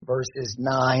verses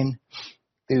 9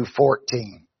 through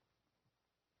 14.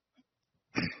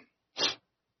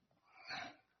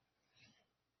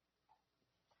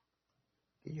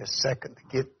 Give you a second to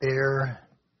get there.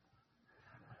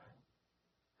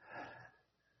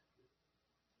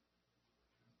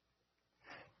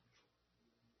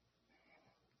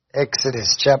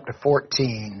 Exodus chapter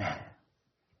 14,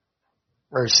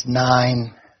 verse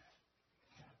 9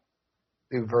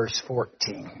 through verse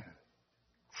 14.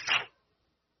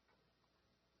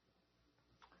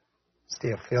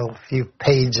 Still feel a few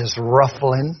pages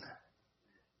ruffling.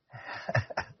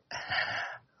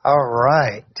 All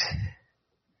right.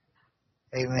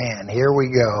 Amen. Here we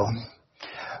go.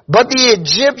 But the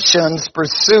Egyptians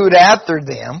pursued after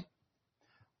them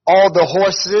all the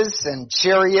horses and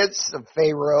chariots of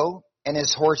Pharaoh and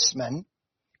his horsemen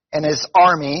and his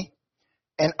army,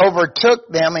 and overtook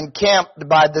them and camped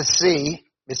by the sea,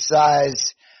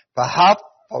 besides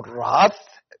Pahathroth,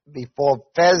 before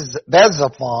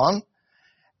Bezaphon.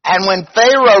 And when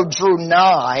Pharaoh drew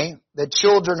nigh, the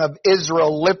children of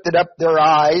Israel lifted up their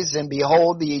eyes, and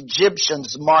behold, the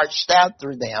Egyptians marched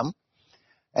after them,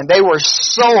 and they were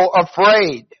so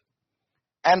afraid.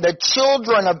 And the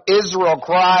children of Israel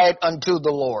cried unto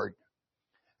the Lord.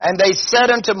 And they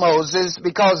said unto Moses,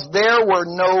 because there were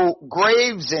no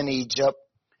graves in Egypt,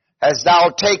 hast thou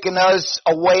taken us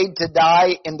away to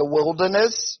die in the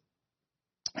wilderness?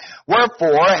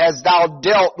 Wherefore hast thou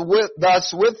dealt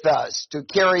thus with us, to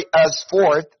carry us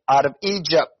forth out of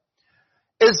Egypt?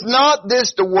 Is not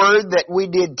this the word that we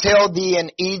did tell thee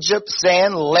in Egypt,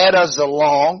 saying, let us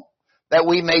along, that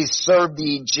we may serve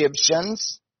the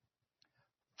Egyptians?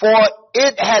 For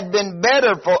it had been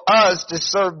better for us to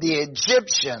serve the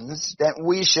Egyptians than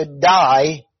we should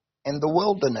die in the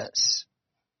wilderness.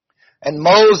 And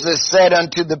Moses said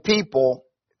unto the people,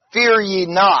 fear ye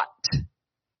not,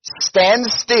 stand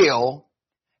still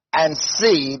and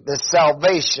see the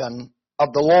salvation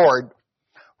of the Lord,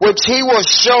 which he will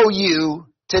show you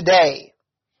today.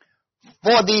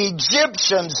 For the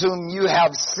Egyptians whom you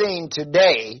have seen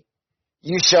today,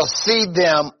 you shall see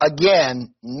them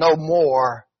again no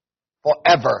more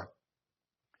forever.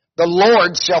 The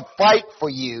Lord shall fight for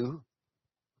you,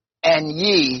 and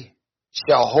ye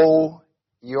shall hold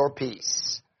your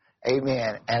peace.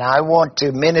 Amen. And I want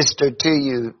to minister to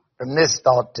you from this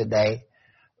thought today.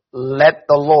 Let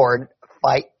the Lord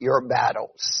fight your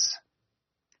battles.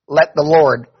 Let the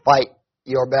Lord fight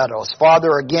your battles.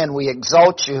 Father, again, we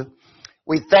exalt you.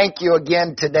 We thank you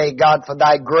again today, God, for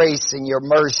thy grace and your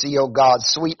mercy, O God.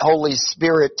 Sweet Holy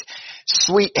Spirit,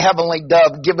 sweet heavenly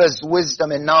dove, give us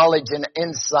wisdom and knowledge and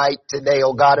insight today,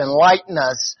 O God. Enlighten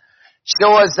us.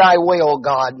 Show us thy way, O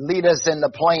God. Lead us in the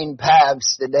plain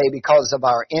paths today because of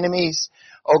our enemies.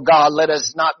 O God, let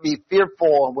us not be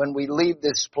fearful when we leave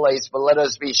this place, but let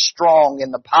us be strong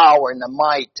in the power and the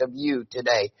might of you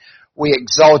today. We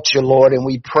exalt you, Lord, and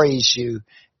we praise you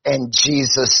in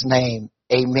Jesus' name.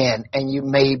 Amen. And you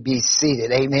may be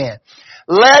seated. Amen.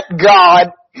 Let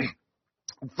God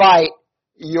fight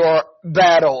your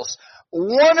battles.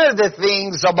 One of the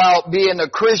things about being a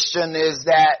Christian is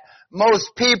that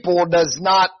most people does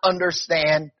not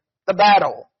understand the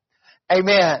battle.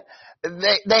 Amen.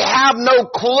 They have no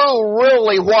clue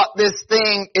really what this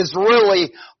thing is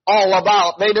really all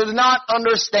about. They do not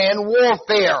understand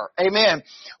warfare. Amen.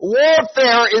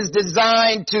 Warfare is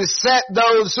designed to set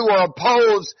those who are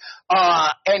opposed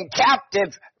and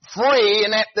captive free,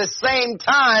 and at the same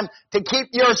time to keep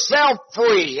yourself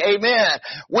free. Amen.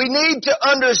 We need to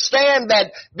understand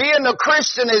that being a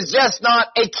Christian is just not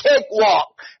a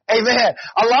cakewalk. Amen.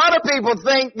 A lot of people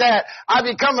think that I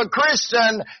become a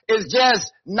Christian is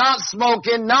just not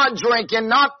smoking, not drinking,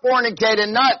 not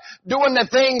fornicating, not doing the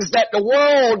things that the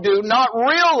world do, not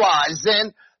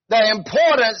realizing the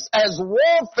importance as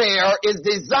warfare is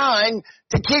designed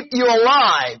to keep you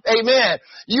alive. Amen.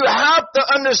 You have to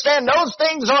understand those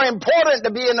things are important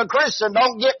to being a Christian.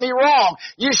 Don't get me wrong.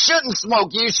 You shouldn't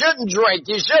smoke. You shouldn't drink.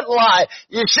 You shouldn't lie.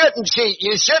 You shouldn't cheat.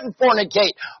 You shouldn't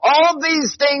fornicate. All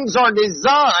these things are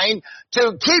designed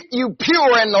to keep you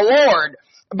pure in the Lord.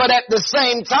 But at the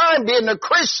same time, being a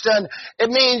Christian,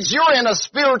 it means you're in a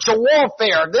spiritual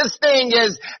warfare. This thing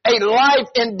is a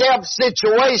life and death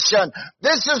situation.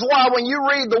 This is why when you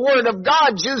read the Word of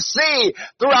God, you see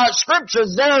throughout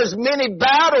Scriptures there's many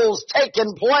battles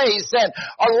taking place. And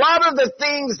a lot of the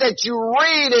things that you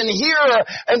read and hear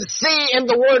and see in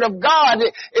the Word of God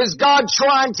is God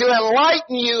trying to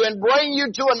enlighten you and bring you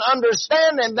to an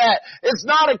understanding that it's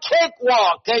not a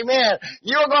cakewalk. Amen.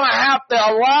 You're going to have to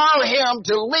allow Him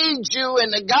to lead you and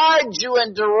to guide you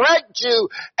and direct you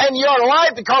in your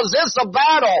life, because it's a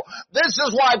battle. This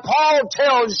is why Paul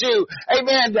tells you,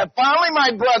 amen, that finally,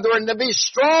 my brethren, to be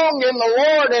strong in the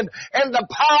Lord and the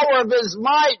power of His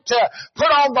might, to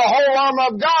put on the whole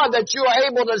armor of God, that you are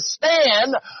able to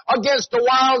stand against the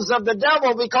wiles of the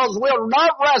devil, because we're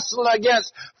not wrestling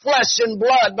against flesh and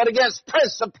blood, but against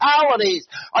principalities,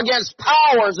 against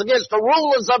powers, against the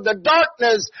rulers of the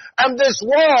darkness and this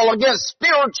world, against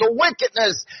spiritual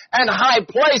wickedness and high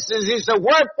places. He said,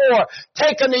 wherefore,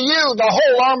 take unto you the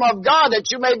whole armor of God, that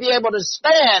you may be able to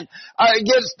stand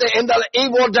against in the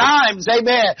evil times.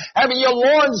 Amen. Having your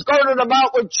loins girded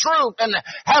about with truth, and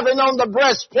having on the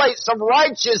breastplates of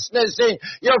righteousness, and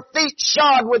your feet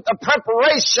shod with the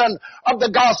preparation of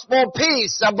the gospel of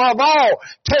peace. Above all,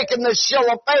 taking the shield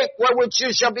of faith, wherewith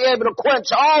you shall be able to quench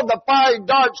all the fiery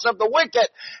darts of the wicked,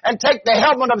 and take the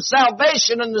helmet of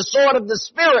salvation and the sword of the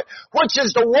Spirit, which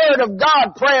is the word of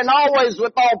God, praying always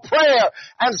with all prayer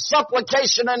and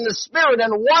supplication in the Spirit,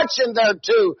 and watching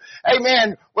thereto,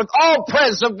 amen, with all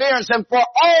perseverance and for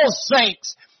all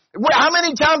saints. How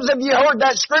many times have you heard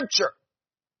that scripture?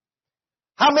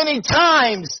 How many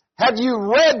times have you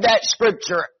read that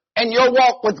scripture in your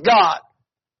walk with God?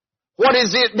 What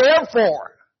is it there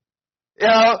for? You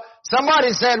know,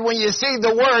 somebody said when you see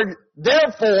the word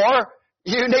therefore,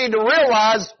 you need to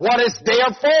realize what it's there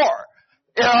for.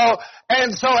 You know,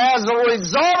 and so as a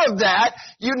result of that,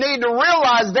 you need to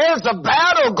realize there's a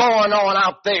battle going on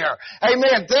out there.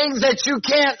 Amen. Things that you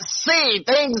can't see,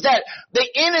 things that the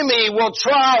enemy will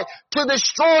try to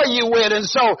destroy you with. And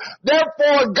so,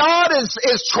 therefore, God is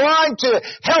trying to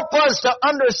help us to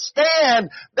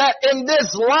understand that in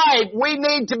this life, we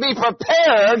need to be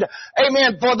prepared,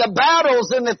 amen, for the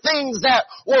battles and the things that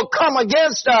will come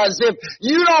against us. If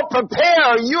you don't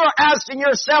prepare, you're asking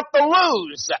yourself to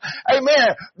lose.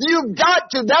 Amen. You've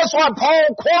got to. That's why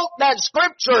Paul quote that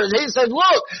scripture. He said,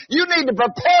 look, you need to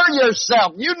prepare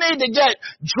yourself. You need to get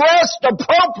dressed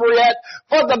appropriate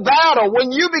for the battle. When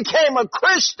you became a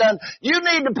Christian, you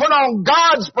need to put on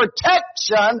God's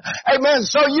protection, amen,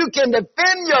 so you can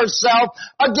defend yourself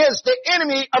against the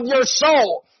enemy of your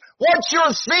soul. What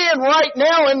you're seeing right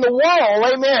now in the world,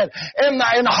 amen,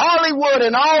 in Hollywood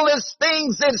and all these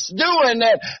things it's doing,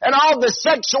 and all the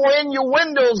sexual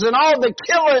innuendos and all the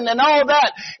killing and all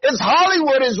that, is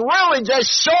Hollywood is really just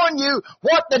showing you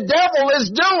what the devil is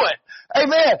doing.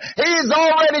 Amen. He's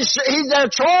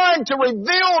trying to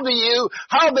reveal to you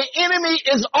how the enemy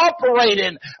is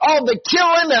operating. All the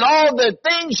killing and all the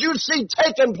things you see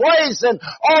taking place and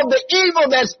all the evil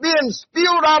that's being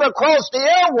spewed out across the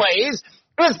airways.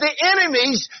 It's the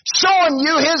enemy's showing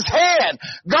you his hand.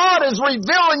 God is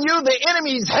revealing you the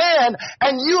enemy's hand,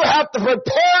 and you have to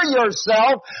prepare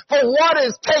yourself for what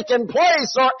is taking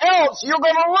place, or else you're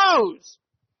going to lose.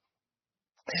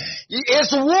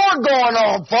 It's war going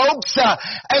on, folks.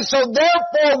 And so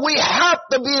therefore we have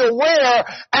to be aware,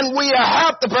 and we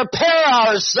have to prepare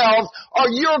ourselves,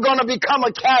 or you're going to become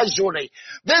a casualty.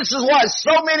 This is why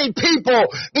so many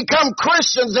people become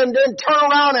Christians and then turn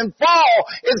around and fall,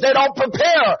 is they don't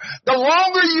prepare. The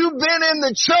longer you've been in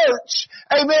the church,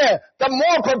 amen, the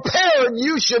more prepared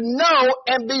you should know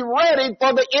and be ready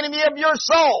for the enemy of your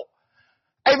soul.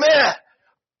 Amen.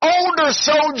 Older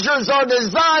soldiers are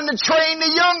designed to train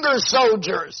the younger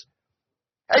soldiers.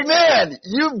 Amen.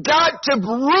 You've got to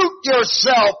root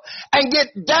yourself and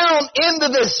get down into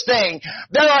this thing.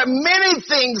 There are many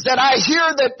things that I hear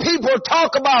that people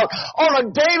talk about on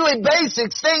a daily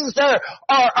basis, things that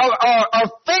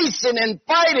are facing and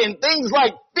fighting, things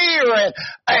like fear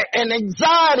and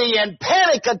anxiety and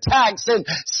panic attacks and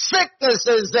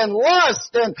sicknesses and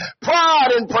lust and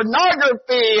pride and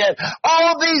pornography and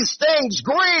all these things,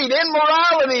 greed,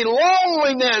 immorality,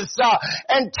 loneliness,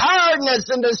 and tiredness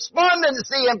and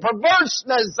despondency and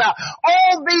perverseness.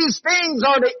 All these things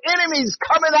are the enemies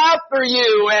coming after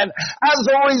you, and as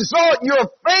a result you're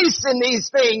facing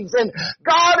these things, and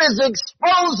God is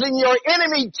exposing your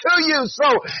enemy to you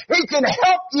so He can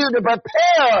help you to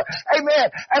prepare. Amen.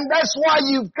 And that's why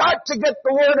you've got to get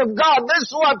the Word of God. This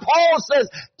is why Paul says,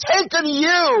 take unto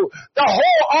you the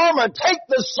whole armor, take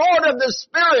the sword of the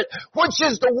Spirit, which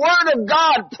is the Word of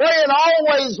God, praying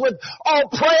always with all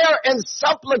prayer and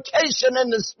supplication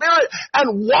in the Spirit,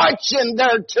 and watching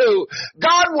thereto.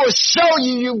 God will show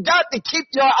you. You've got to keep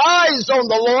your eyes on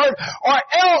the Lord, or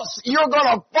else you're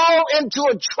going to fall into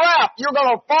a trap. You're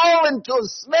going to fall into a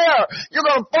snare. You're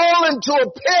going to fall into a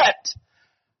pit.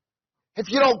 If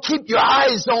you don't keep your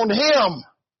eyes on Him,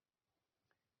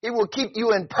 He will keep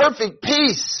you in perfect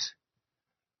peace,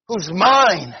 whose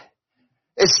mind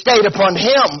is stayed upon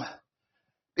Him,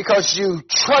 because you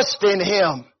trust in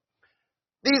Him.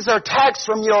 These are attacks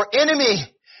from your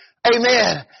enemy.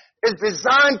 Amen. It's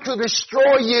designed to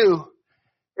destroy you.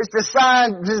 It's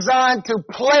designed to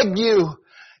plague you.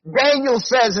 Daniel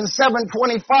says in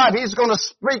 7:25, he's going to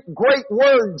speak great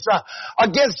words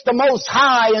against the Most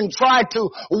High and try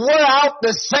to wear out the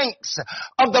saints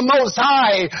of the Most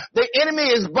High. The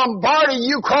enemy is bombarding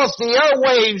you across the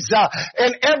airwaves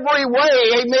in every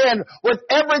way, amen, with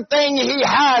everything he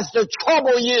has to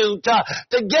trouble you,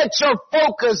 to get your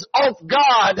focus off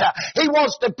God. He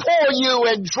wants to pull you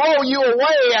and draw you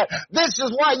away. This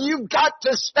is why you've got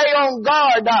to stay on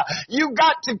guard. You've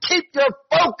got to keep your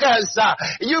focus.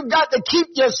 You've got to keep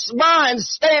your mind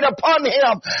stayed upon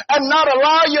Him and not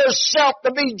allow yourself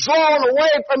to be drawn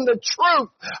away from the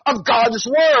truth of God's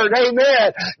Word.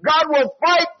 Amen. God will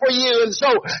fight for you, and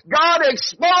so God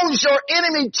expose your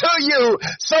enemy to you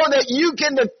so that you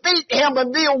can defeat him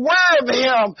and be aware of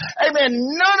him. Amen.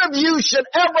 None of you should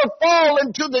ever fall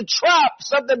into the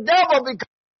traps of the devil because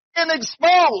you're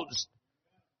exposed.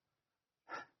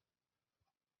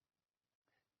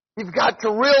 You've got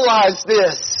to realize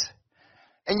this.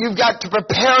 And you've got to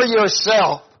prepare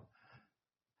yourself.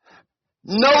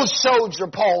 No soldier,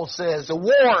 Paul says,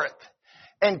 warreth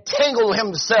entangle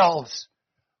himself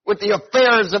with the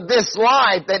affairs of this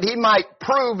life that he might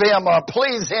prove him or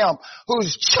please him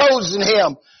who's chosen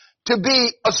him to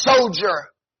be a soldier.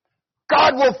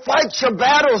 God will fight your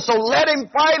battles, so let him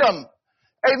fight them.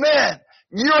 Amen.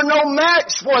 You're no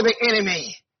match for the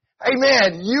enemy.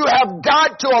 Amen. You have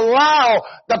got to allow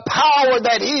the power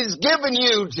that He's given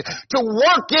you to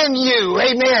work in you.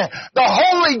 Amen. The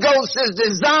Holy Ghost is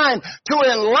designed to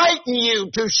enlighten you,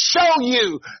 to show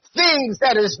you things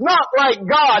that is not like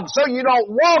God so you don't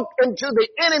walk into the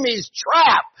enemy's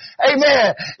trap.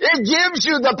 Amen. It gives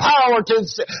you the power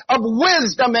of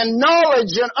wisdom and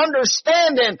knowledge and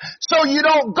understanding so you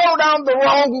don't go down the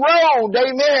wrong road.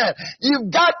 Amen. You've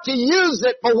got to use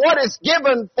it for what it's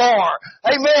given for.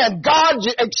 Amen. God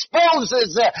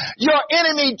exposes your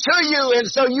enemy to you,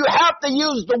 and so you have to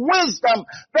use the wisdom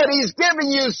that He's given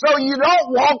you so you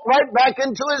don't walk right back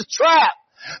into his trap.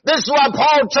 This is why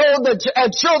Paul told the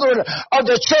children of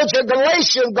the church of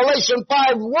Galatians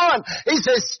 5:1, he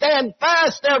says, stand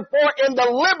fast therefore in the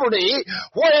liberty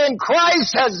wherein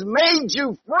Christ has made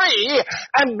you free,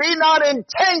 and be not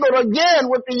entangled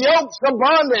again with the yokes of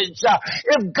bondage.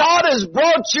 If God has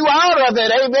brought you out of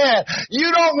it, amen, you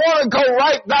don't want to go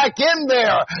right back in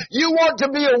there. You want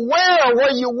to be aware of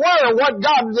where you were, what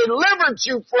God delivered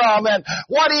you from, and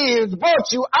what He has brought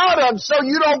you out of so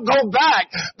you don't go back.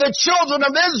 The children of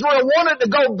Israel wanted to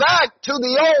go back to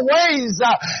the old ways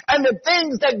and the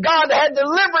things that God had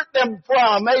delivered them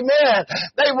from. Amen.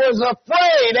 They was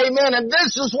afraid. Amen. And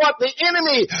this is what the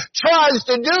enemy tries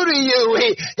to do to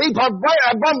you. He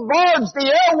bombards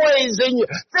the airways and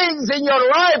things in your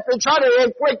life to try to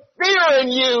inflict fear in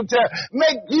you, to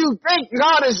make you think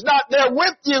God is not there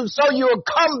with you, so you'll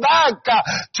come back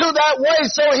to that way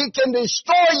so He can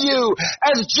destroy you.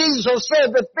 As Jesus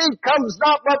said, the thief comes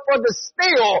not but for to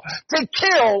steal, to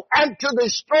kill, and to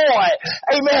destroy.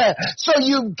 Amen. So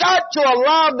you've got to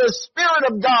allow the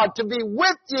Spirit of God to be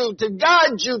with you, to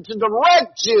guide you, to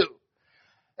direct you,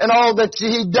 and all that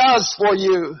He does for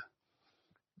you.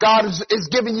 God is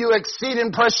giving you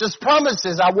exceeding precious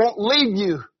promises. I won't leave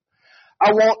you.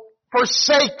 I won't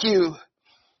forsake you.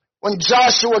 When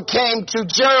Joshua came to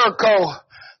Jericho,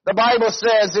 the Bible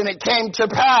says, and it came to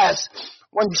pass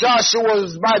when Joshua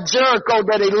was by Jericho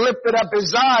that he lifted up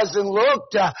his eyes and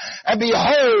looked, and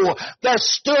behold, there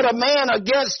stood a man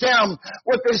against him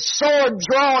with his sword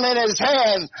drawn in his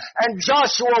hand. And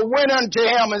Joshua went unto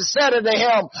him and said unto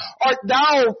him, art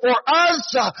thou for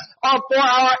us or for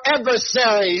our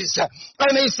adversaries?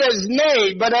 And he says,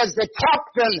 nay, but as the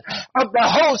captain of the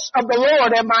host of the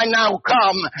Lord am I now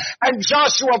come. And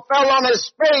Joshua fell on his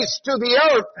face to the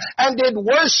earth and did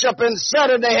worship and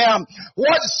said unto him,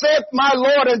 what saith my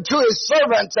Lord unto his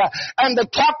servant? And the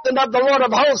captain of the Lord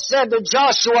of hosts said to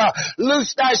Joshua,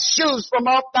 loose thy shoes from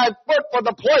off thy foot, for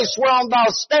the place whereon thou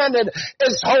standest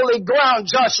is holy ground.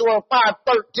 Joshua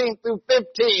 5:13 through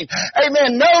 15.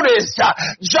 Amen. Notice,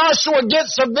 Joshua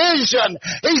gets a vision.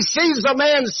 He sees a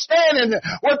man standing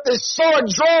with his sword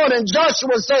drawn, and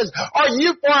Joshua says, are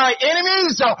you for our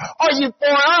enemies or are you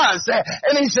for us?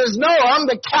 And he says, no, I'm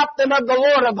the captain of the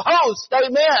Lord of hosts.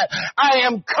 Amen. I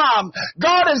am come.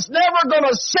 God is never going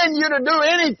to send you to do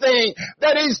anything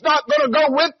that He's not going to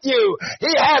go with you.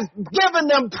 He has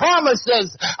given them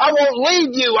promises. I won't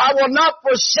leave you. I will not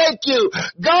forsake you.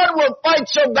 God will fight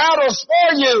your battles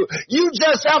for you. You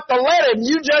just have to let Him.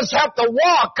 You just have to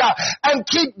walk and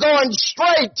keep going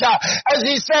straight. As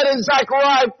He said in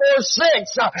Zechariah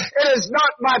 4:6, it is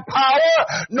not by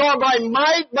power nor by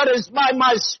might, but it's by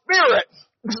my Spirit,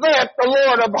 saith the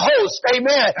Lord of hosts.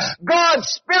 Amen. God's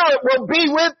Spirit will be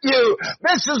with you.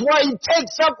 This is why He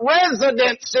takes up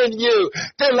residence in you,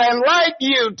 to enlighten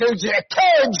you, to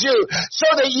encourage you, so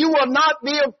that you will not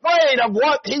be afraid of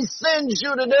what He sends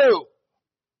you to do.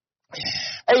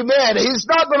 Amen. He's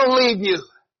not going to leave you.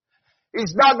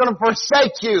 He's not going to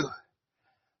forsake you.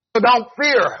 So don't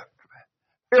fear.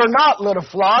 Fear not, little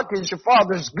flock. It's your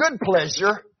Father's good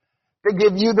pleasure to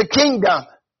give you the kingdom.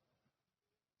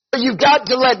 You've got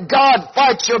to let God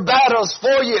fight your battles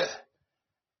for you.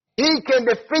 He can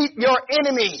defeat your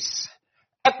enemies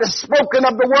at the spoken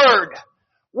of the word.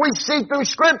 We see through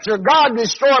Scripture, God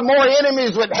destroyed more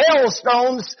enemies with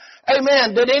hailstones,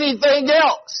 amen, than anything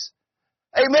else.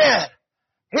 Amen.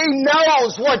 He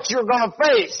knows what you're going to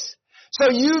face.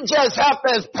 So you just have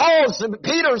to, as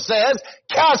Peter says,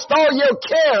 cast all your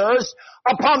cares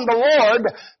upon the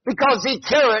Lord, because He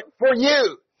careth for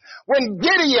you. When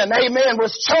Gideon, amen,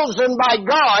 was chosen by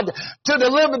God to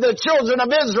deliver the children of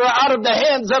Israel out of the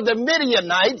hands of the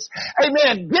Midianites,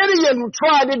 amen, Gideon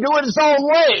tried to do it his own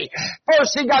way.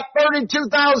 First he got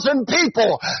 32,000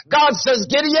 people. God says,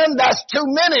 Gideon, that's too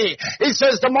many. He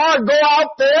says, tomorrow go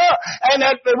out there, and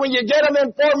when you get them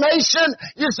in formation,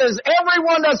 He says,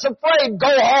 everyone that's afraid,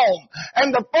 go home. And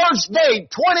the first day,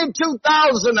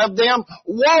 22,000 of them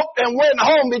walked and went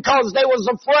home because they was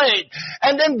afraid.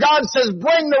 And then God says,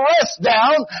 bring the rest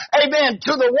down, amen,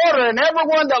 to the water, and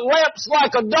everyone that lamps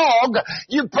like a dog,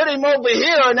 you put him over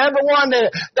here, and everyone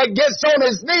that gets on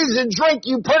his knees and drink,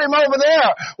 you put him over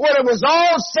there. When it was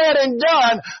all said and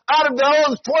done, out of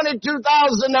those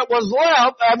 22,000 that was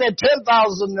left, 10,000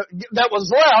 that was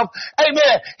left,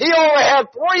 amen, he only had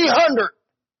 300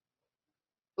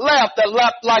 left that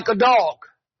lapped like a dog.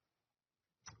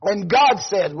 And God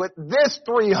said, with this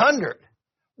 300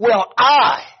 will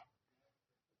I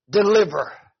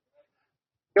deliver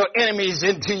your enemies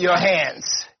into your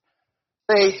hands.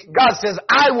 See, God says,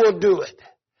 I will do it.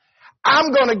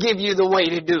 I'm going to give you the way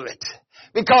to do it.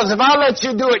 Because if I let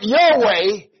you do it your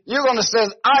way, you're going to say,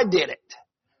 I did it.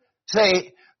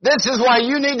 See, this is why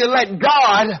you need to let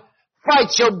God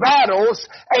fight your battles,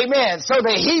 amen, so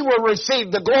that He will receive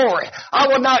the glory.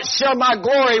 I will not share my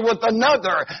glory with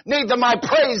another, neither my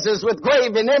praises with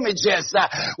graven images.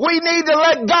 We need to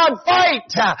let God fight.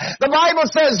 The Bible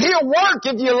says He'll work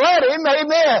if you let Him,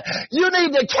 amen. You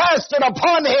need to cast it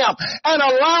upon Him and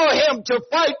allow Him to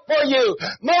fight for you.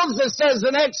 Moses says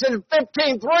in Exodus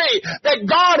 15:3 that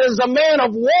God is a man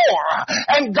of war,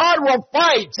 and God will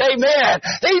fight, amen.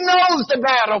 He knows the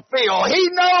battlefield.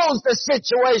 He knows the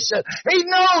situation. He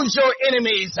knows your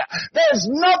enemies. There's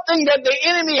nothing that the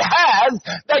enemy has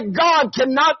that God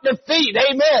cannot defeat.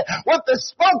 Amen. With the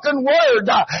spoken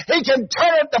word, He can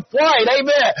turn it to flight.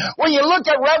 Amen. When you look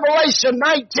at Revelation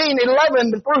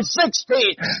 19:11 through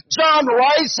 16, John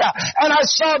writes, and I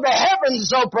saw the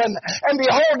heavens open, and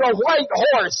behold a white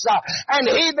horse, and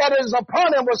He that is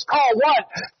upon him was called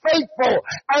what? Faithful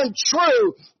and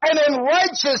true. And in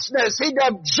righteousness He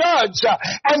doth judge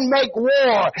and make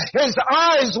war. His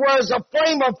eyes were as a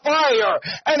flame of fire,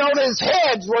 and on His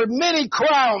heads were many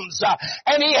crowns.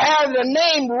 And He had a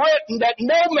name written that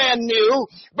no man knew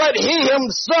but He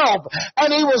Himself.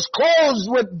 And He was clothed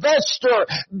with vesture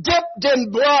dipped in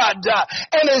blood.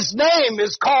 And His name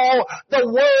is called the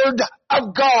Word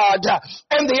of God.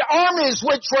 And the armies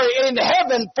which were in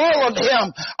heaven followed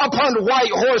Him upon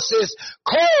white horses,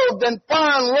 clothed in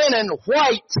fine linen,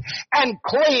 white and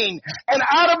clean. And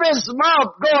out of His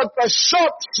mouth goeth a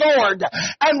sharp sword,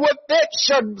 and with it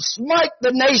shall smite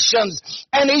the nations.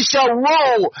 And He shall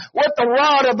rule with the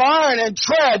rod of iron, and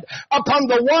tread upon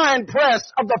the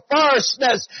winepress of the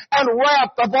fierceness and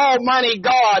wrath of Almighty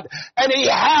God. And He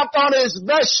hath on His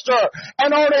vesture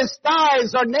and on His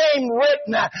thighs a name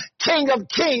written, King of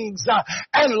Kings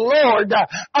and Lord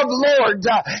of Lords.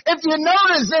 If you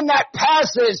notice in that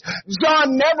passage,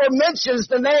 John never mentions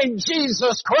the name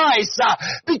Jesus Christ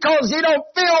because he don't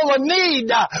feel the need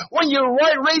when you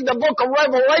read the book of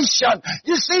Revelation.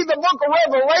 You see, the book of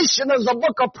Revelation is a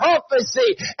book of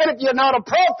prophecy, and if you're not a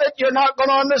prophet, you're not going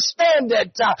to understand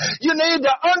it. You need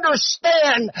to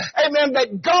understand, amen,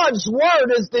 that God's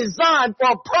Word is designed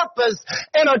for a purpose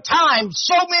in a time.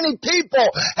 So many people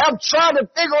have tried to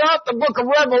figure out the the book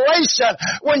of Revelation,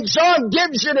 when John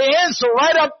gives you the answer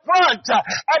right up front,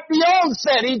 at the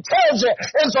onset, he tells you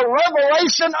it's a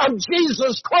revelation of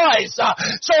Jesus Christ.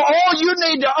 So all you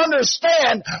need to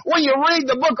understand when you read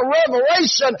the book of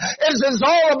Revelation is it's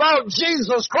all about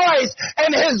Jesus Christ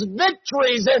and his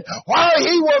victories and how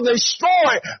he will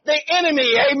destroy the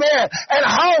enemy, amen, and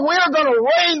how we're going to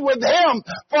reign with him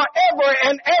forever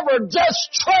and ever.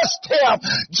 Just trust him.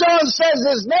 John says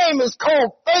his name is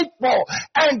called Faithful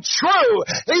and True.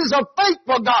 He's a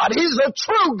faithful God. He's a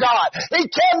true God. He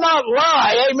cannot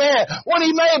lie, amen. When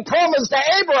he made promise to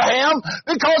Abraham,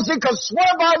 because he could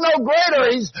swear by no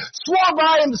greater, he swore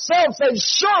by himself, said,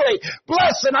 surely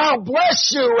bless and I'll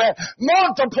bless you, and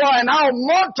multiply and I'll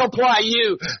multiply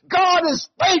you. God is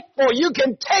faithful. You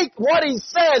can take what he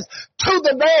says to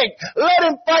the bank. Let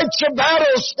him fight your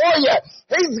battles for you.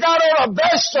 He's got on a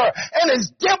vesture and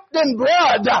is dipped in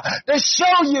blood to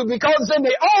show you, because in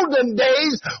the olden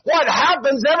days, what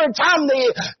happens every time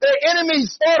the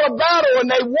enemies fought a battle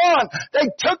and they won, they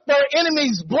took their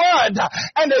enemy's blood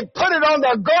and they put it on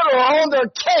their girdle or on their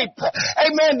cape.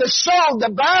 Amen. To show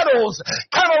the battles,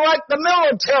 kind of like the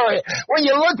military. When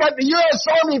you look at the U.S.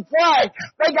 Army flag,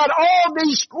 they got all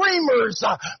these streamers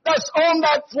that's on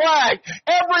that flag.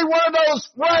 Every one of those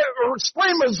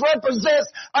streamers represents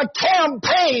a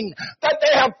campaign that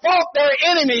they have fought their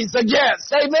enemies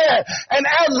against. Amen. And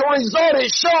as a result,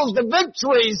 it shows the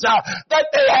victories that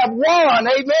they have won.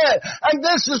 Amen. And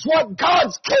this is what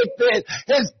God's cape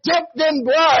is dipped in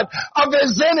blood of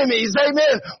his enemies.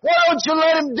 Amen. Why don't you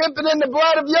let him dip it in the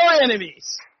blood of your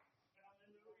enemies?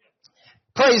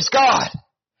 Praise God.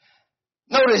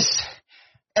 Notice,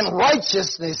 in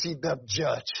righteousness he doth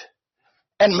judge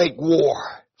and make war.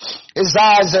 His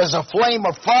eyes as a flame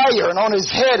of fire, and on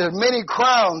his head are many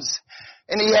crowns.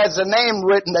 And he has a name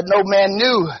written that no man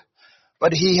knew,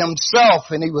 but he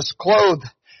himself, and he was clothed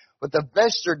with a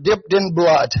vesture dipped in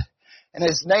blood. And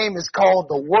his name is called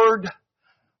the Word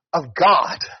of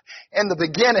God. In the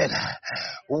beginning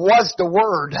was the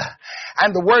Word,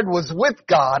 and the Word was with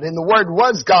God, and the Word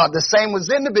was God. The same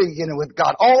was in the beginning with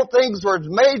God. All things were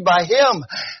made by him,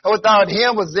 and without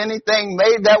him was anything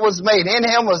made that was made. In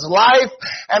him was life,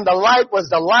 and the light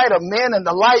was the light of men, and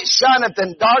the light shineth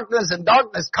in darkness, and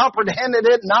darkness comprehended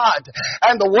it not.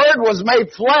 And the Word was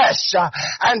made flesh,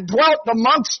 and dwelt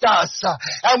amongst us,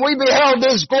 and we beheld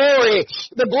his glory,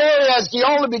 the glory as the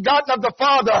only begotten of the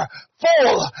Father,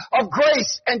 full of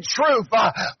grace and truth.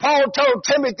 Paul told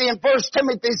Timothy in 1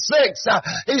 Timothy 6,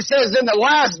 he says, in the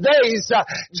last days,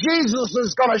 Jesus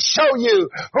is going to show you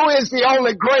who is the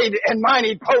only great and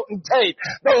mighty potentate,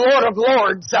 the Lord of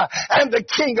lords, and the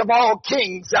King of all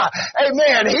kings.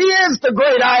 Amen. He is the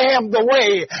great I am, the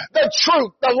way, the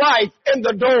truth, the life, and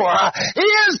the door. He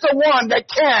is the one that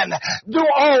can do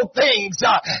all things.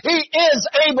 He is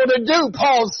able to do,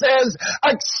 Paul says,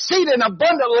 exceeding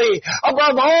abundantly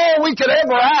above all we could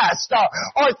ever ask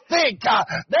or think.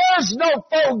 There's no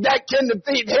foe that can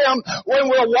defeat him when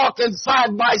we're walking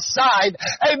side by side.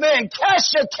 Amen.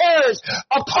 Cast your cares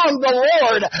upon the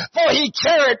Lord, for he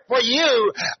careth for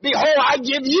you. Behold, I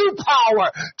give you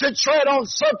power to tread on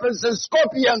serpents and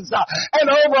scorpions and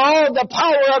over all the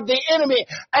power of the enemy,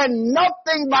 and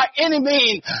nothing by any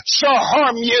means shall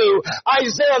harm you.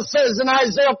 Isaiah says in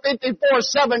Isaiah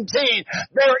 54:17,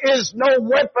 there is no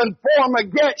weapon formed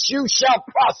against you shall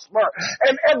prosper,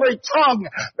 and every tongue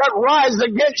that rise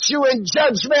against you in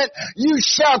judgment you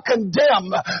shall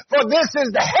condemn. For this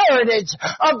is the heritage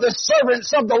of the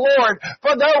servants of the Lord,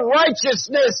 for their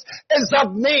righteousness is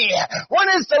of me. When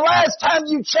is the last time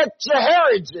you checked your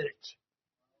heritage?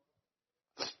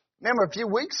 Remember a few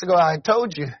weeks ago I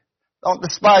told you, don't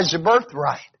despise your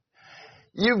birthright.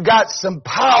 You've got some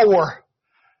power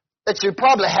that you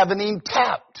probably haven't even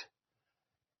tapped.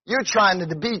 You're trying to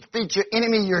defeat your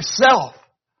enemy yourself,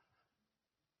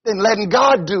 then letting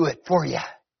God do it for you.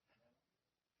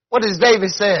 What does David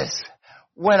says?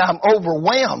 When I'm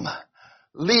overwhelmed,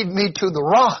 lead me to the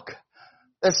rock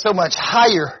that's so much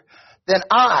higher than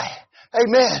I.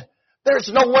 Amen.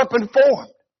 There's no weapon formed.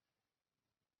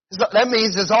 That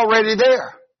means it's already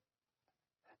there.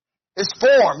 It's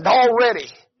formed already.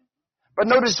 But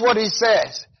notice what he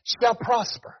says. Shall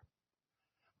prosper.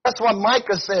 That's what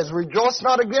Micah says. Rejoice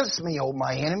not against me, O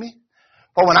my enemy.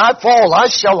 For when I fall, I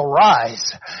shall arise.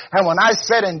 And when I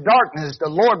sit in darkness,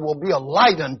 the Lord will be a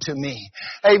light unto me.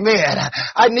 Amen.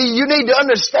 You need to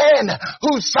understand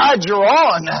whose side you're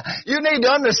on. You need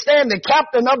to understand the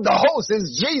captain of the host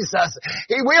is Jesus.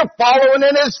 We're following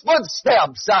in His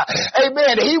footsteps.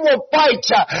 Amen. He will fight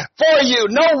for you.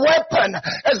 No weapon.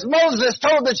 As Moses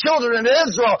told the children of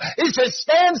Israel, he says,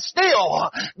 stand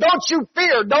still. Don't you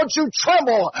fear. Don't you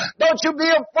tremble. Don't you be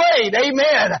afraid.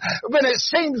 Amen. When it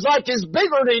seems like it's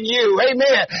bigger than you.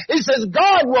 Amen. He says,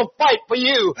 God will fight for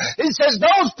you. He says,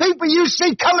 those people you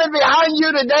see coming behind you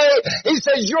today, He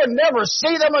says, you'll never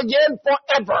see them again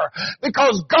forever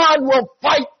because God will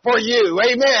fight for you.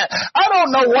 Amen. I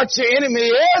don't know what your enemy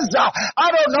is. I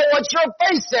don't know what you're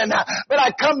facing, but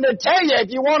I come to tell you, if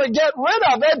you want to get rid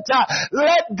of it,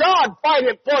 let God fight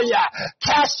it for you.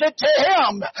 Cast it to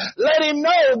Him. Let Him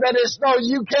know that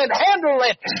you can't handle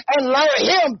it, and let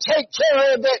Him take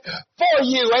care of it for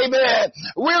you. Amen.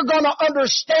 We're going to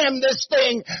understand this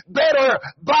thing better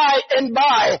by and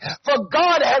by. For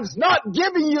God has not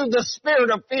given you the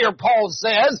spirit of fear, Paul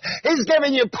says. He's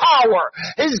given you power.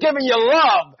 He's given you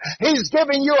love. He's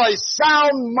given you a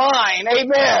sound mind.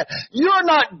 Amen. You're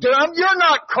not dumb. You're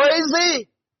not crazy.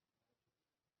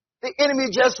 The enemy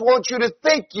just wants you to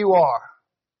think you are.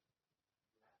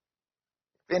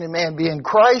 If any man be in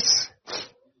Christ,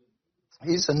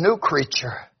 he's a new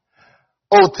creature.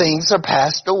 Old things are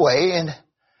passed away, and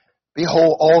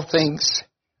behold, all things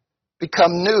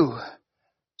become new.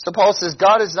 So Paul says,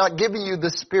 God has not given you the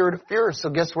spirit of fear, so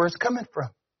guess where it's coming from?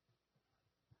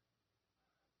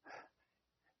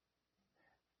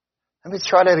 Let me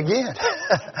try that again.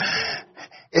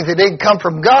 If it didn't come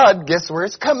from God, guess where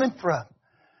it's coming from?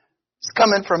 It's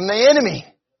coming from the enemy.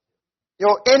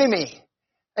 Your enemy.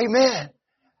 Amen.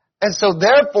 And so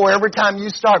therefore, every time you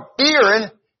start fearing,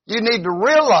 you need to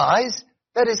realize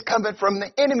that it's coming from the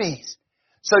enemies.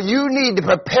 So you need to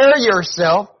prepare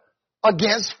yourself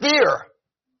against fear.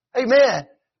 Amen.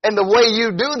 And the way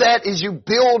you do that is you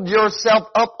build yourself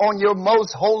up on your most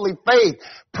holy faith,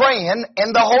 praying in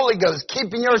the Holy Ghost,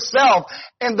 keeping yourself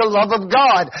in the love of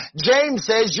God. James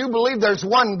says you believe there's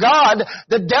one God.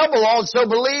 The devil also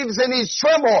believes and he's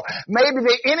tremble. Maybe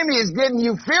the enemy is getting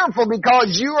you fearful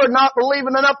because you are not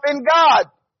believing enough in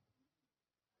God.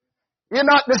 You're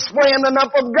not displaying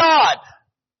enough of God.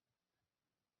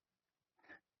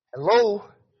 Hello?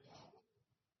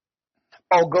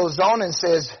 Paul goes on and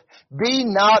says, be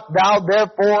not thou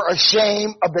therefore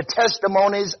ashamed of the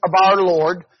testimonies of our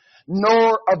Lord,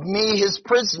 nor of me his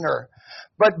prisoner,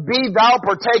 but be thou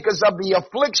partakers of the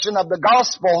affliction of the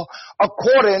gospel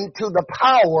according to the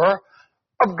power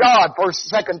of God. For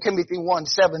 2 Timothy 1,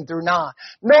 7 through 9.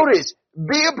 Notice,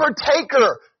 be a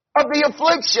partaker of the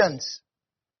afflictions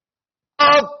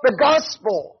of the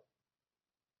gospel,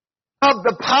 of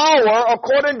the power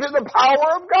according to the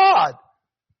power of God.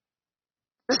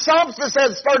 The psalmist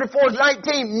says,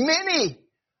 34:19, many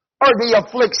are the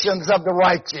afflictions of the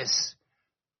righteous.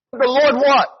 The Lord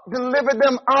what? Delivered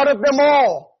them out of them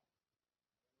all.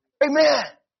 Amen.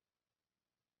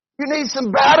 You need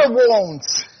some battle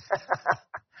wounds.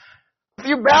 A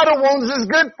few battle wounds is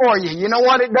good for you. You know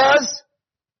what it does?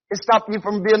 It stops you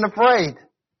from being afraid.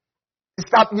 It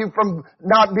stops you from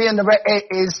not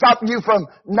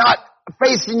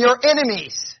facing your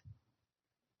enemies.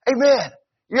 Amen.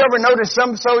 You ever notice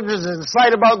some soldiers are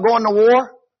excited about going to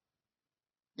war?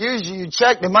 Usually you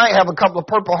check, they might have a couple of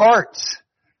purple hearts.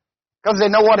 Because they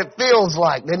know what it feels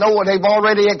like. They know what they've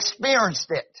already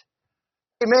experienced it.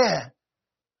 Amen.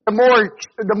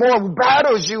 The more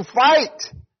battles you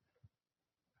fight,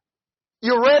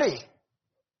 you're ready.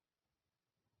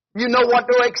 You know what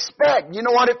to expect. You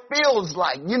know what it feels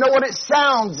like. You know what it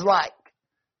sounds like.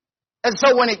 And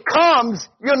so when it comes,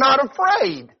 you're not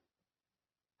afraid.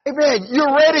 Amen.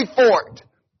 You're ready for it.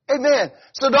 Amen.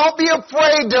 So don't be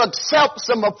afraid to accept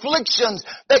some afflictions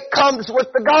that comes with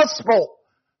the gospel.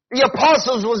 The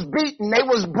apostles was beaten. They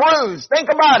was bruised. Think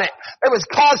about it. They was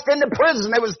cast into prison.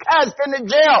 They was cast into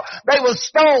jail. They was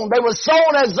stoned. They was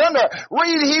sown as under.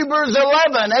 Read Hebrews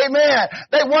 11. Amen.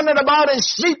 They wandered about in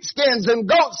sheepskins and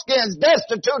goatskins,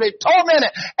 destitute,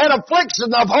 tormented, and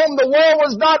affliction of whom the world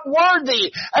was not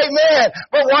worthy. Amen.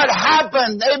 But what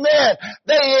happened? Amen.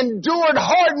 They endured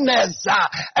hardness.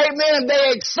 Amen.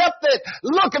 They accepted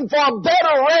looking for a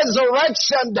better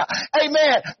resurrection.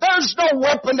 Amen. There's no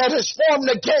weapon that is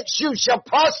formed against you shall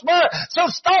prosper. So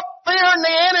stop fearing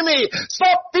the enemy.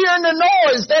 Stop fearing the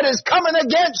noise that is coming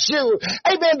against you.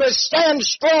 Amen. But stand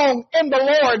strong in the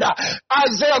Lord.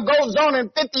 Isaiah goes on in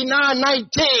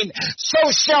 59:19.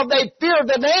 So shall they fear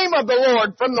the name of the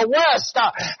Lord from the west,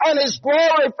 and his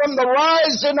glory from the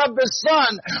rising of the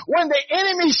sun. When the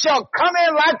enemy shall come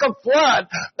in like a flood,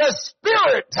 the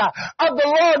Spirit of the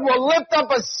Lord will lift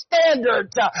up a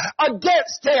standard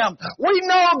against him. We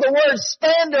know the word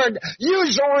standard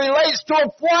usually relates to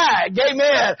a flag.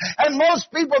 Amen. And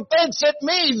most people think it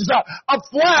means a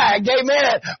flag.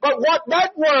 Amen. But what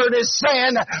that word is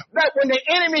saying, that when the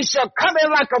enemy shall come in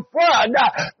like a flood,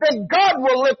 then God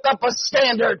will lift up a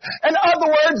standard. In other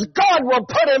words, God will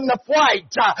put him to flight.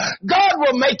 God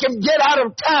will make him get out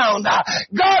of town.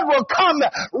 God will come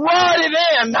riding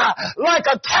in like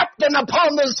a captain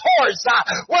upon this horse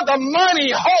with a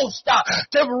mighty host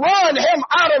to run him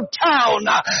out of town.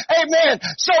 Amen.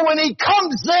 So when he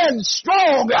comes in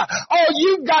strong, all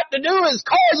you've got to do is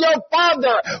call your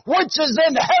Father which is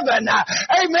in heaven.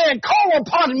 Amen. Call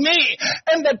upon me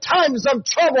in the times of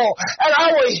trouble, and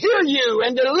I will hear you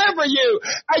and deliver you,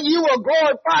 and you will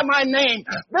glorify my name.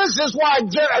 This is why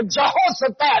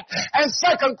Jehoshaphat in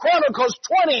 2 Chronicles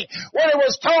 20, when it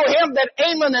was told him that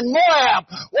Ammon and Moab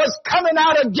was coming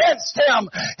out against him,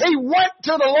 he went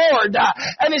to the Lord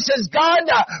and he says, God,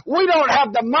 we don't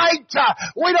have the might,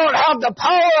 we don't have the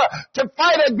power to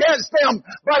fight against them,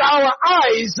 but our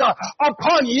eyes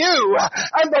upon you.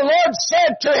 And the Lord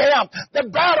said to him, the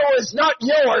battle is not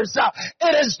yours,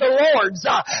 it is the Lord's.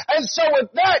 And so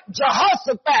with that,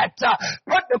 Jehoshaphat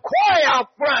put the choir out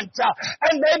front,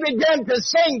 and they began to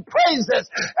sing praises,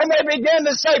 and they began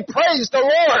to say, praise the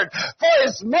Lord for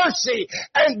his mercy,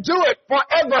 and do it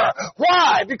forever.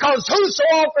 Why? Because whoso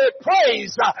offereth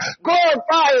praise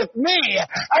glorifieth me,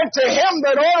 and to him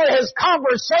that ordereth his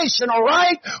conversation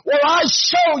aright will I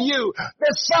show you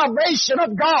the salvation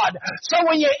of God. So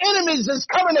when your enemies is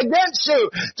coming against you,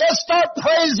 just start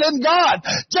praising God.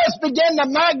 Just begin to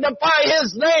magnify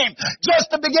his name.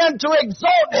 Just to begin to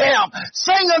exalt him.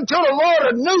 Sing unto the Lord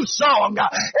a new song.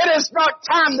 It is not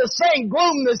time to sing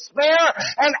gloom, despair,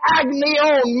 and agony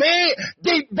on me,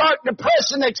 deep, dark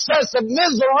depression, excessive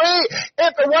misery.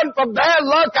 If it wasn't for bad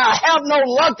luck, I have no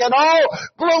luck at all.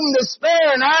 Gloom,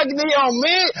 despair, and agony on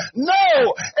me.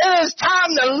 No, it is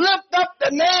time to lift up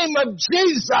the name of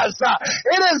Jesus.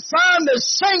 It is time to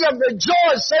sing of the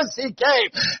joy since he came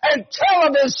and tell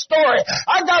of his story.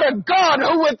 I got a God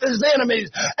who with his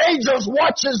enemies, angels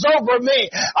watches over me.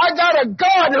 I got a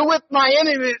God who with my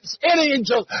enemies,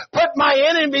 angels put my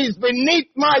enemies beneath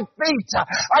my feet.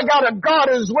 I got a God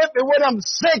who's with me when I'm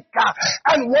sick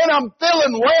and when I'm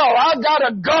feeling well. I got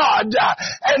a God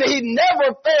and he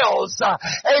never fails.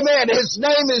 Amen. His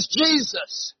name is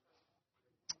Jesus.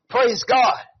 Praise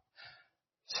God.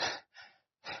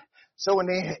 So when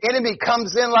the enemy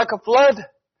comes in like a flood,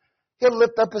 he'll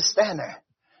lift up a standard.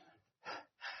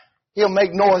 He'll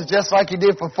make noise just like he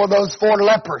did for those 4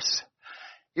 lepers.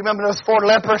 You remember those 4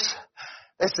 lepers?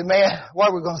 They said, man, why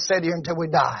are we going to sit here until we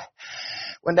die?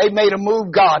 When they made a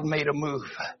move, God made a move.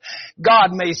 God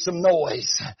made some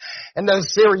noise. And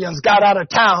those Syrians got out of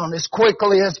town as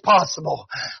quickly as possible.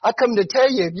 I come to tell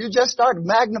you, if you just start to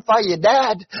magnify your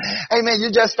dad, amen,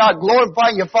 you just start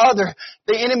glorifying your father,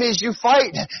 the enemies you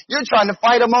fight, you're trying to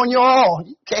fight them on your own.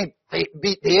 You can't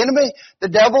beat the enemy, the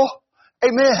devil.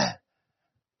 Amen.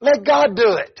 Let God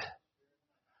do it.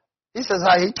 He says,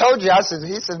 he told you,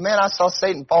 he says, man, I saw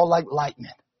Satan fall like lightning.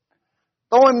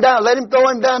 Throw him down. Let him throw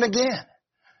him down again.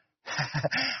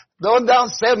 Throw him down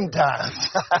 7 times.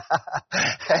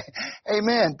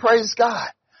 Amen. Praise God.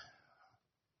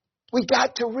 We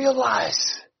got to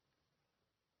realize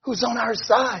who's on our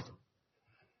side.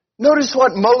 Notice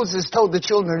what Moses told the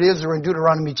children of Israel in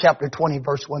Deuteronomy chapter 20,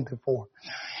 verse 1 through 4.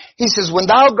 He says, when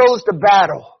thou goest to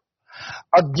battle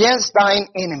against thine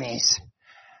enemies,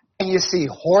 and you see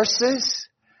horses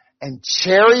and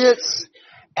chariots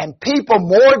and people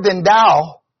more than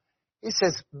thou, he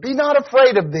says, be not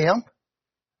afraid of them,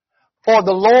 for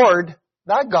the Lord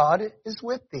thy God is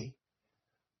with thee,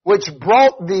 which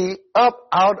brought thee up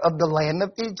out of the land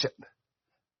of Egypt.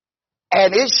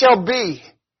 And it shall be,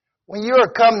 when you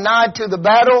are come nigh to the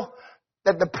battle,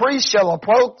 that the priest shall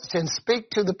approach and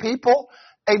speak to the people,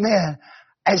 amen,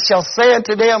 and shall say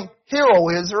unto them, hear, O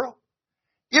Israel,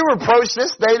 you reproach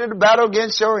this day to the battle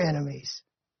against your enemies.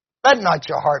 Let not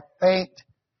your heart faint.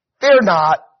 Fear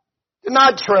not. Do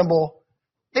not tremble.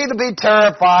 Neither be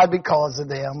terrified because of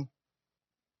them.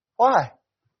 Why?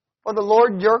 For the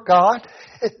Lord your God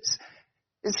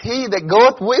is he that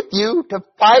goeth with you to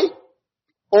fight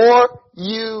for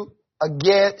you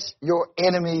against your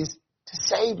enemies to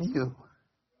save you.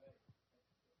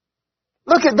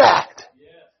 Look at that.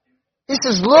 He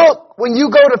says, look, when you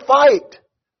go to fight,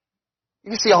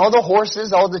 you see all the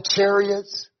horses, all the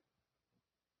chariots,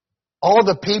 all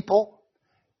the people,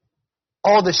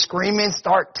 all the screaming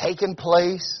start taking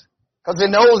place. Because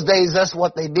in those days, that's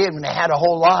what they did when they had a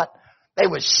whole lot. They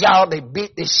would shout, they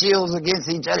beat the shields against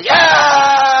each other.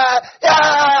 Yeah!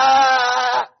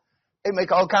 Yeah! They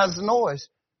make all kinds of noise.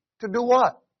 To do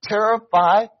what?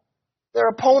 Terrify their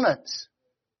opponents.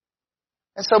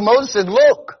 And so Moses said,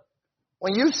 look,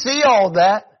 when you see all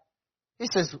that, he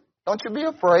says, don't you be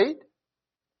afraid.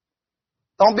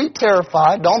 Don't be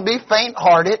terrified. Don't be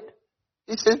faint-hearted.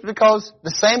 He says, because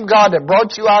the same God that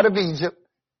brought you out of Egypt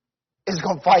is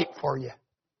going to fight for you.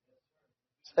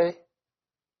 See?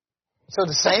 So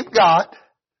the same God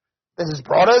that has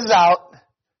brought us out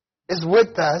is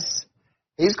with us.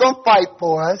 He's going to fight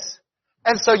for us.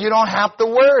 And so you don't have to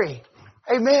worry.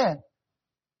 Amen.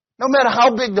 No matter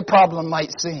how big the problem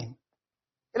might seem.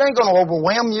 It ain't going to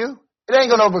overwhelm you. It ain't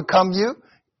going to overcome you.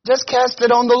 Just cast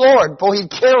it on the Lord, for He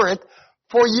careth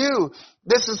for you.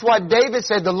 This is what David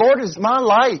said, the Lord is my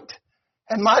light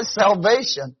and my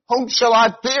salvation. Whom shall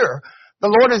I fear? The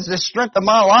Lord is the strength of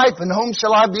my life, and whom shall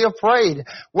I be afraid?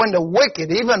 When the wicked,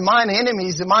 even mine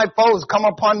enemies and my foes, come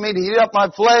upon me to eat up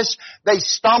my flesh, they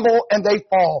stumble and they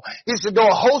fall. He said, though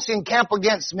a host encamp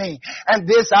against me, and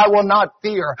this I will not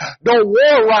fear. Though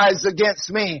war rise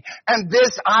against me, and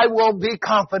this I will be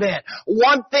confident.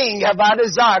 One thing have I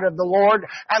desired of the Lord,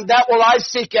 and that will I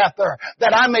seek after,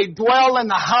 that I may dwell in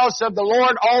the house of the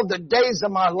Lord all the days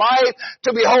of my life,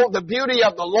 to behold the beauty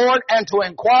of the Lord, and to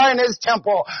inquire in His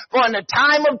temple. For in the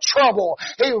time of trouble,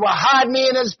 He will hide me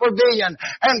in His pavilion,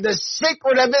 and the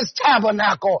secret of His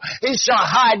tabernacle, He shall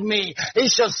hide me.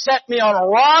 He shall set me on a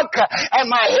rock,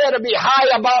 and my head will be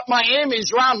high about my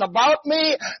enemies round about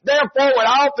me. Therefore, when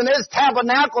I open His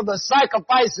tabernacle, the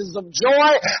sacrifices of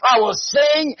joy, I will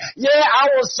sing. Yeah,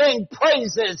 I will sing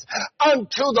praises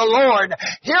unto the Lord.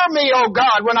 Hear me, O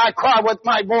God, when I cry with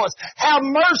my voice. Have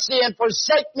mercy and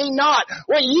forsake me not.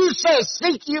 When you say,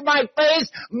 seek you my face,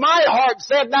 my heart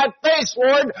said, that face,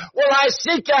 Lord, will I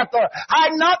seek after.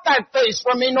 Hide not thy face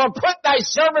from me, nor put thy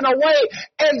servant away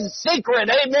in secret.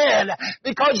 Amen.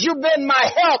 Because you've been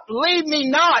my help. Leave me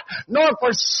not, nor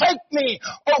forsake me,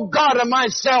 O God of my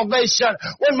salvation.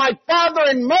 When my father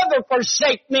and mother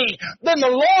forsake me, then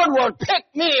the Lord will pick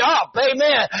me up.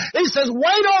 Amen. He says,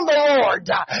 wait on the Lord.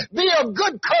 Be of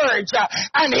good courage,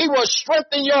 and He will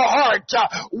strengthen your heart.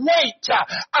 Wait,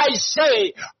 I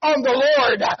say, on the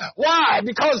Lord. Why?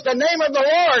 Because the name of the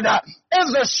Lord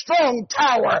is a strong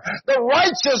tower. The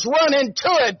righteous run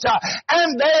into it,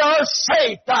 and they are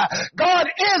safe. God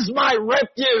is my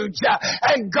refuge,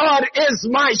 and God is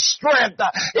my strength.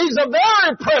 He's a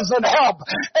very present help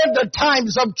in the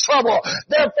times of trouble.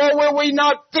 Therefore will we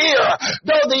not fear,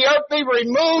 though the earth be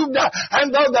removed,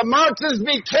 and though the mountains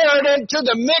be carried into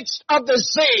the midst of the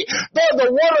sea, though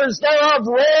the waters thereof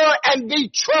roar and be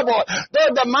troubled,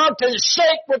 though the mountains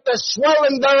shake with the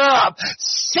swelling thereof.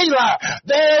 Selah,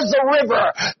 there's the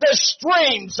river, the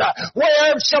streams,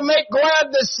 whereof shall make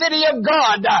glad the city of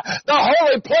God, the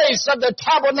holy place of the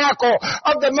tabernacle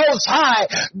of the Most High.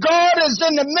 God is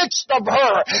in the midst of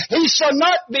her. He shall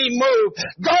not be moved.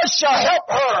 God shall help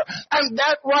her, and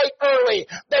that right early.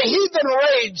 The heathen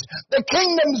raged, the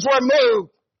kingdoms were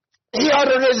moved. He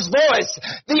uttered His voice.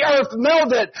 The earth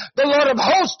melted. The Lord of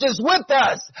hosts is with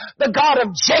us. The God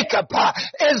of Jacob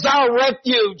is our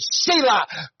refuge. Selah,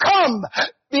 come.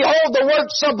 Behold the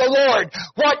works of the Lord,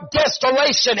 what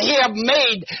desolation He hath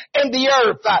made in the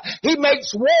earth. He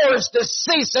makes wars to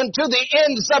cease unto the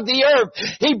ends of the earth.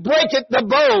 He breaketh the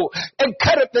bow and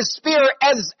cutteth the spear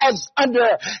as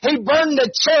under. He burned the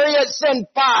chariots in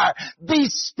fire. Be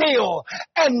still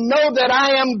and know that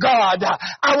I am God.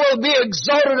 I will be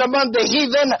exalted among the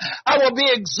heathen. I will be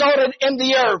exalted in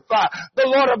the earth. The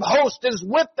Lord of hosts is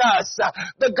with us.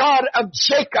 The God of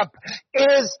Jacob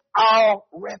is our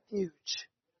refuge.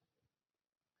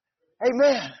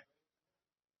 Amen.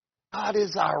 God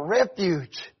is our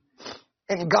refuge,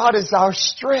 and God is our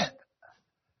strength.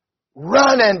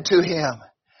 Run unto Him.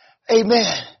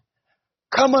 Amen.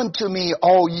 Come unto me,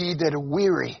 all ye that are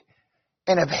weary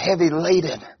and have heavy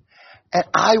laden, and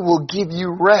I will give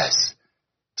you rest.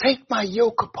 Take my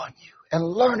yoke upon you and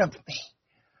learn of me,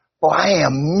 for I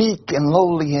am meek and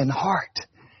lowly in heart,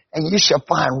 and you shall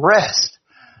find rest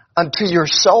unto your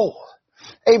soul.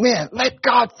 Amen. Let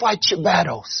God fight your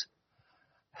battles.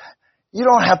 You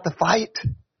don't have to fight.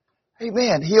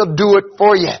 Amen. He'll do it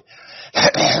for you.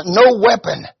 No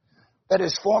weapon that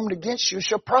is formed against you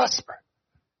shall prosper.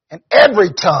 And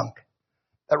every tongue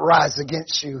that rises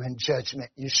against you in judgment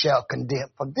you shall condemn.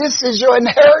 For this is your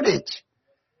inheritance.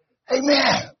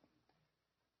 Amen.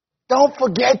 Don't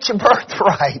forget your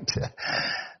birthright.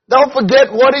 Don't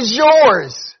forget what is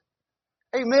yours.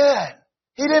 Amen.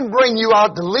 He didn't bring you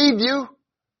out to leave you.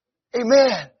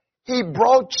 Amen. He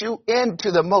brought you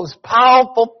into the most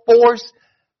powerful force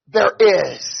there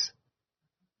is.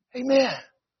 Amen.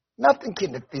 Nothing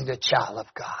can defeat a child of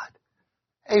God.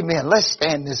 Amen. Let's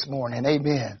stand this morning.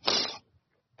 Amen.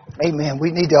 Amen.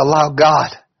 We need to allow God.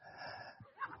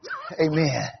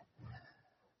 Amen.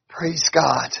 Praise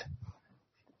God.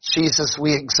 Jesus,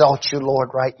 we exalt you, Lord,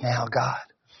 right now, God.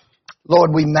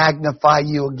 Lord, we magnify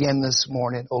you again this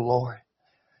morning, oh Lord.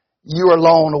 You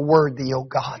alone are worthy, oh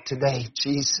God, today,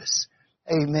 Jesus.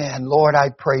 Amen. Lord, I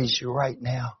praise you right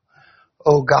now.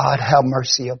 Oh God, have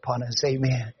mercy upon us.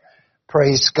 Amen.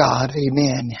 Praise God.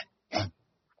 Amen.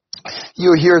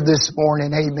 You're here this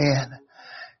morning. Amen.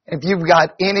 If you've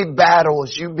got any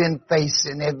battles you've been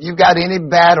facing, if you've got any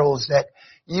battles that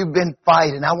you've been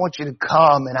fighting, I want you to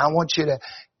come and I want you to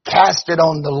cast it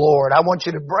on the Lord. I want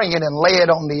you to bring it and lay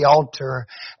it on the altar.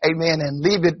 Amen. And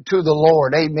leave it to the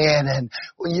Lord. Amen. And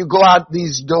when you go out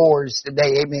these doors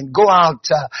today, amen, go out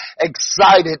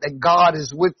excited that God is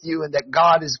with you and that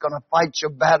God is going to fight your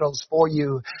battles for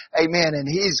you. Amen. And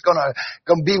He's going to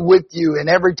be with you. And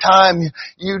every time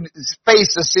you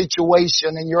face a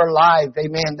situation in your life,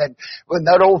 amen, that when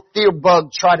that old fear bug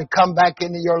try to come back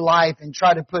into your life and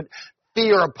try to put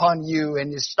fear upon you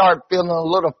and you start feeling a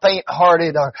little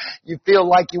faint-hearted or you feel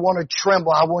like you want to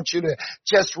tremble, I want you to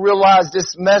just realize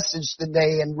this message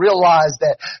today and realize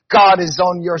that God is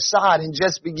on your side and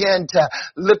just begin to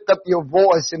lift up your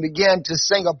voice and begin to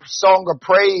sing a song of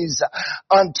praise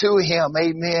unto Him.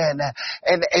 Amen.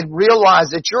 And realize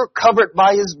that you're covered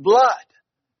by His blood.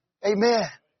 Amen.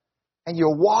 And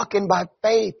you're walking by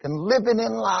faith and living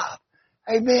in love.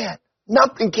 Amen.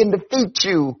 Nothing can defeat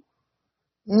you.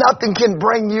 Nothing can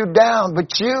bring you down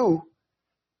but you.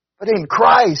 But in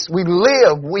Christ, we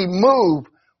live, we move,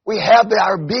 we have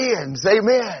our beings.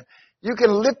 Amen. You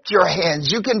can lift your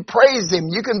hands. You can praise Him.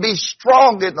 You can be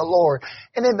strong in the Lord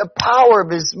and in the power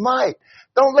of His might.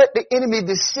 Don't let the enemy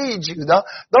deceive you.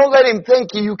 Don't let him think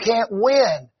you can't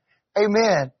win.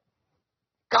 Amen.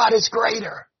 God is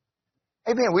greater.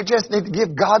 Amen. We just need to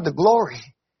give God the glory.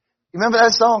 Remember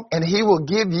that song? And He will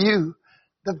give you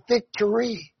the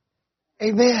victory.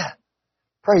 Amen.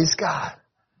 Praise God.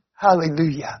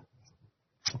 Hallelujah.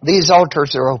 These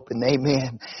altars are open.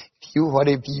 Amen.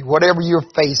 Whatever you're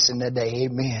facing today.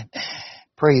 Amen.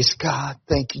 Praise God.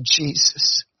 Thank you,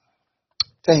 Jesus.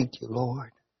 Thank you, Lord.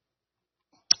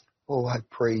 Oh, I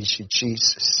praise you,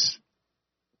 Jesus.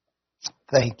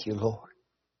 Thank you, Lord.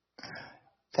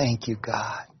 Thank you,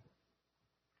 God.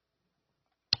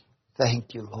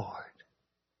 Thank you, Lord.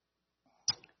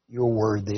 You're worthy.